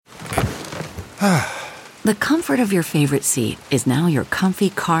The comfort of your favorite seat is now your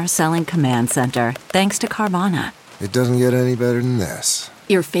comfy car selling command center, thanks to Carvana. It doesn't get any better than this.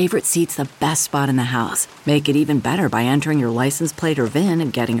 Your favorite seat's the best spot in the house. Make it even better by entering your license plate or VIN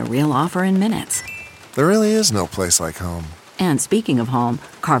and getting a real offer in minutes. There really is no place like home. And speaking of home,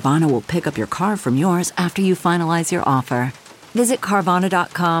 Carvana will pick up your car from yours after you finalize your offer. Visit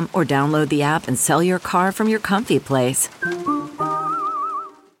Carvana.com or download the app and sell your car from your comfy place.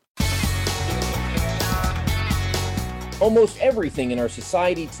 Almost everything in our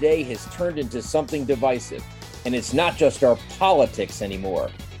society today has turned into something divisive. And it's not just our politics anymore.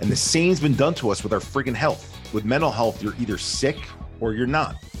 And the same's been done to us with our friggin' health. With mental health, you're either sick or you're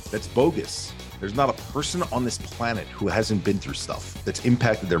not. That's bogus. There's not a person on this planet who hasn't been through stuff that's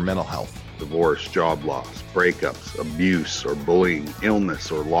impacted their mental health. Divorce, job loss, breakups, abuse or bullying,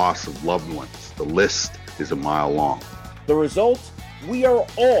 illness or loss of loved ones. The list is a mile long. The result? We are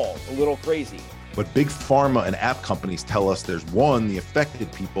all a little crazy. But big pharma and app companies tell us there's one, the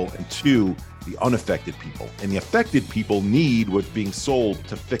affected people, and two, the unaffected people. And the affected people need what's being sold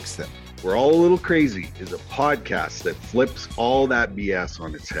to fix them. We're All a Little Crazy is a podcast that flips all that BS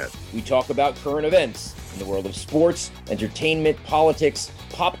on its head. We talk about current events in the world of sports, entertainment, politics,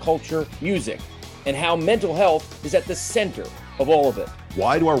 pop culture, music, and how mental health is at the center of all of it.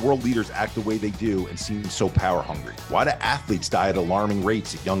 Why do our world leaders act the way they do and seem so power hungry? Why do athletes die at alarming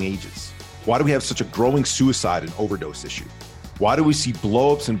rates at young ages? Why do we have such a growing suicide and overdose issue? Why do we see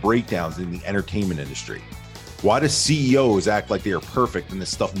blowups and breakdowns in the entertainment industry? Why do CEOs act like they are perfect and this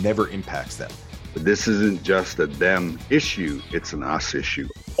stuff never impacts them? But this isn't just a them issue, it's an us issue.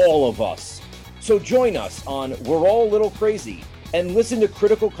 All of us. So join us on We're All a Little Crazy and listen to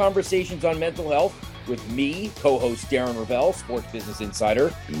critical conversations on mental health with me, co-host Darren Ravel, Sports Business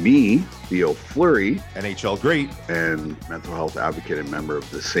Insider. And me, Theo Fleury, NHL great, and mental health advocate and member of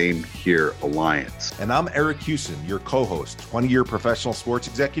the Same Here Alliance. And I'm Eric Hewson, your co-host, 20-year professional sports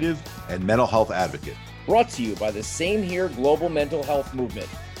executive and mental health advocate. Brought to you by the Same Here Global Mental Health Movement.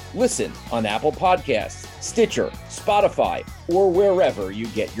 Listen on Apple Podcasts, Stitcher, Spotify, or wherever you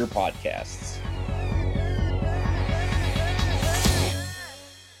get your podcasts.